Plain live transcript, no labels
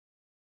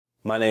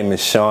My name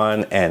is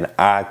Sean and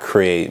I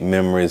create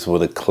memories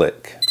with a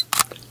click.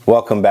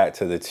 Welcome back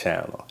to the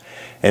channel.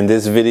 In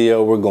this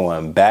video, we're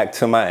going back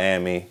to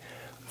Miami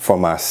for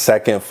my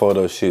second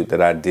photo shoot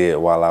that I did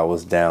while I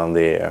was down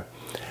there.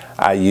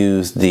 I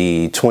used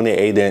the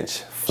 28-inch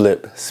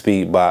Flip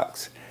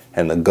Speedbox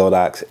and the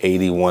Godox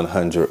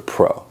AD100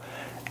 Pro.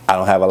 I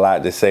don't have a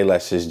lot to say,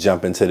 let's just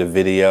jump into the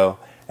video.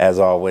 As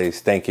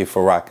always, thank you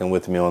for rocking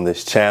with me on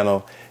this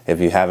channel. If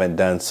you haven't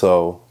done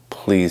so,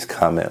 please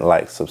comment,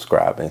 like,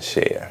 subscribe, and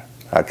share.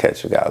 I'll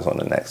catch you guys on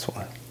the next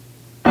one.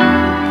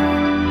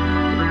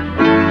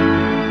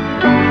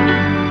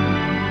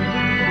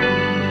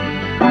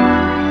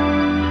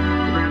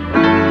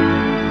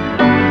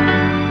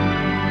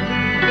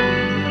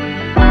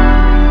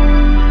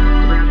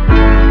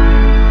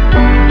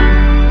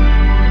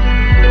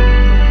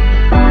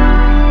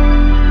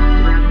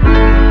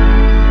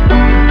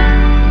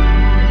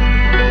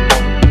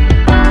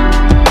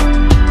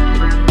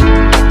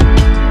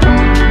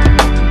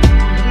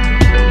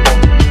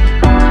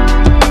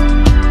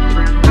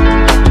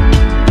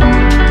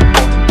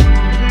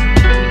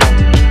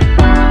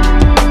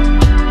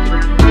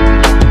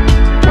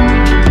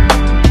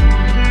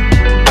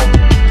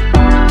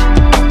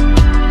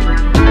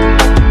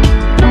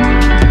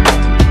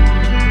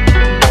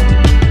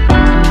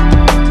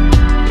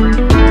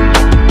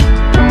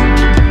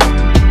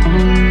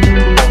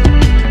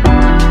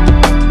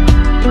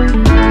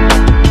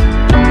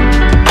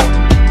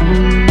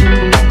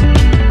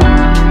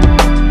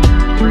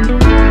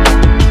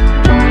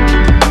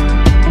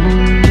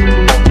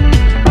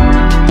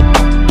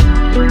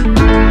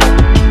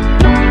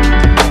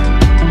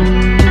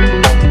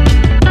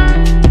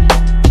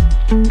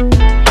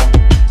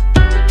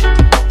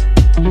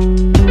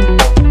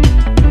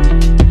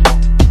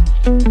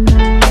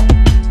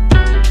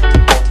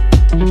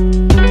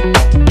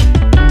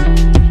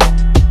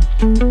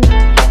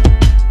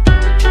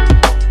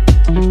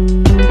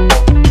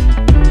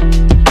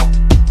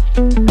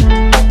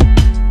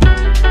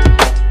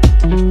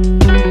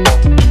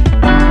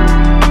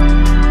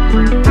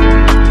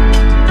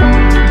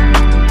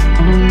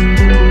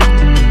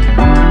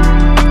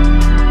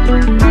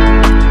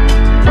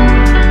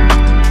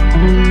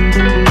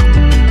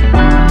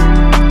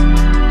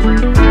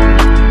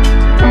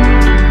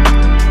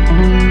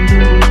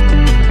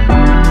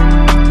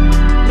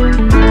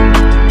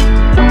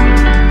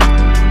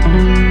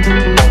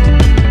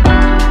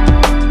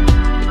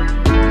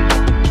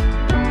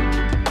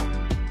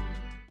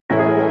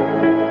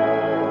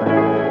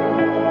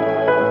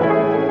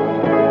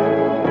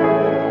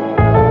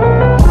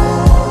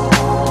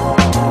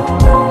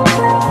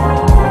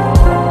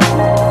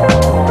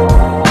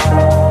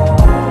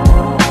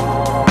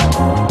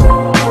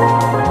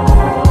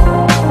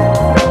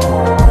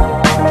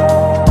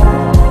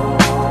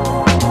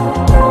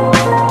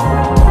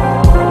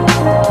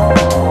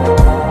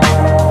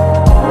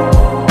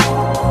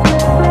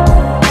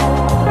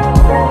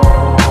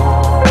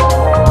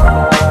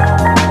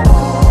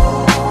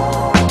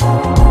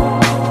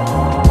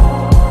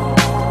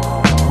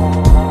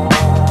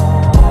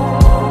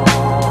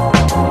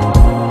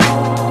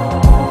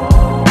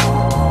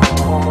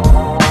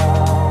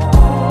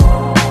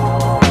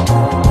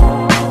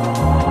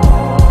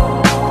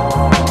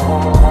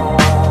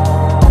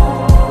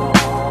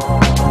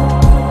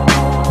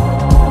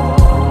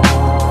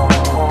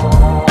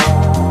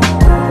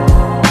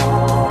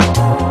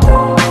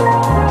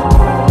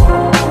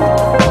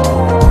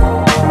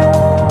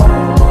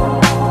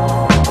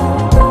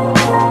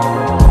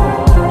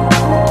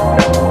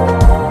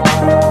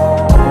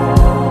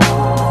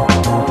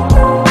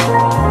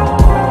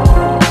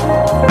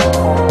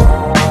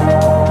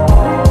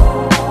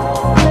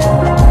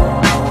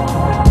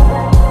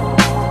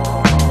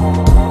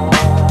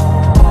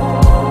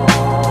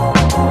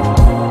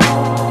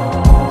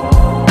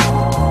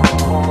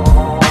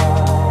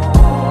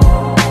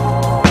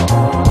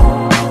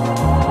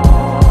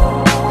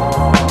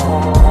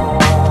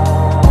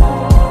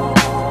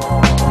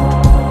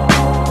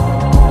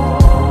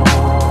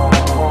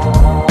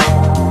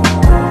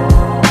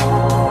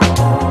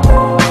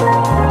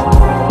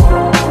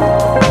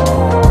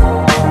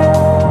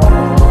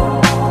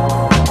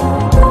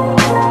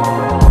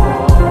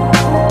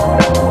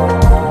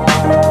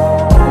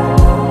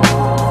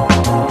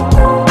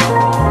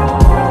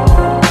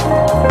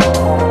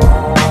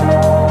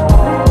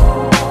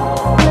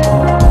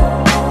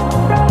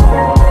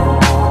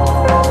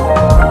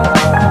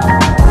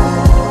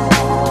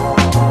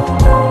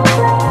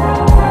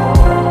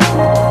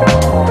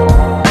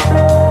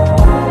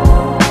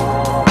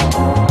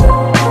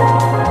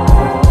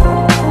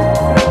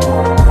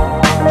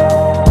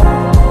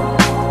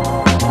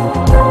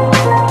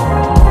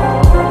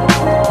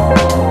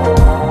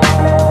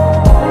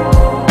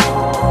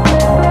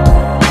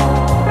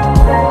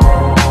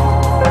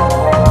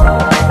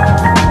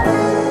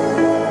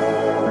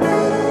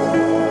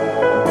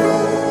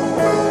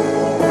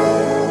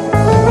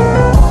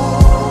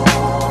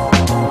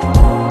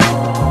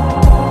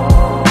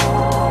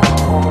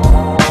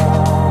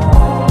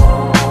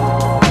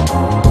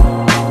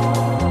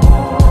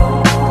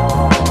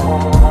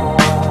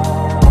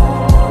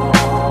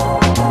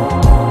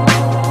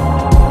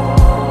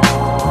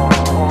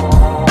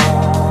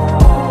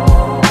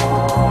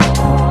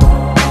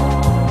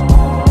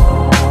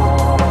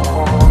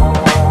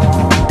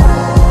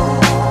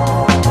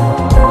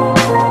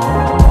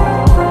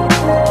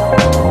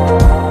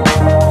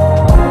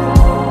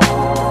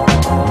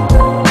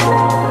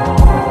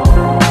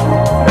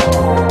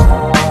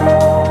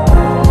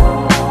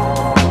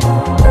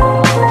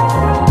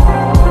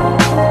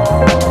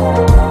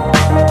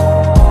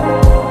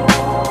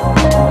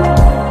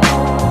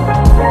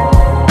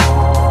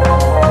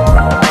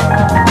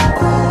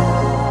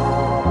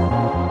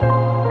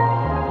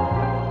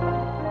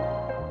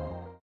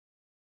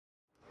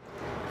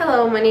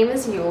 my name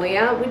is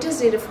Yulia. We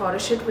just did a photo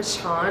shoot with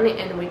Sean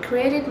and we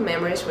created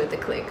memories with the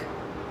click.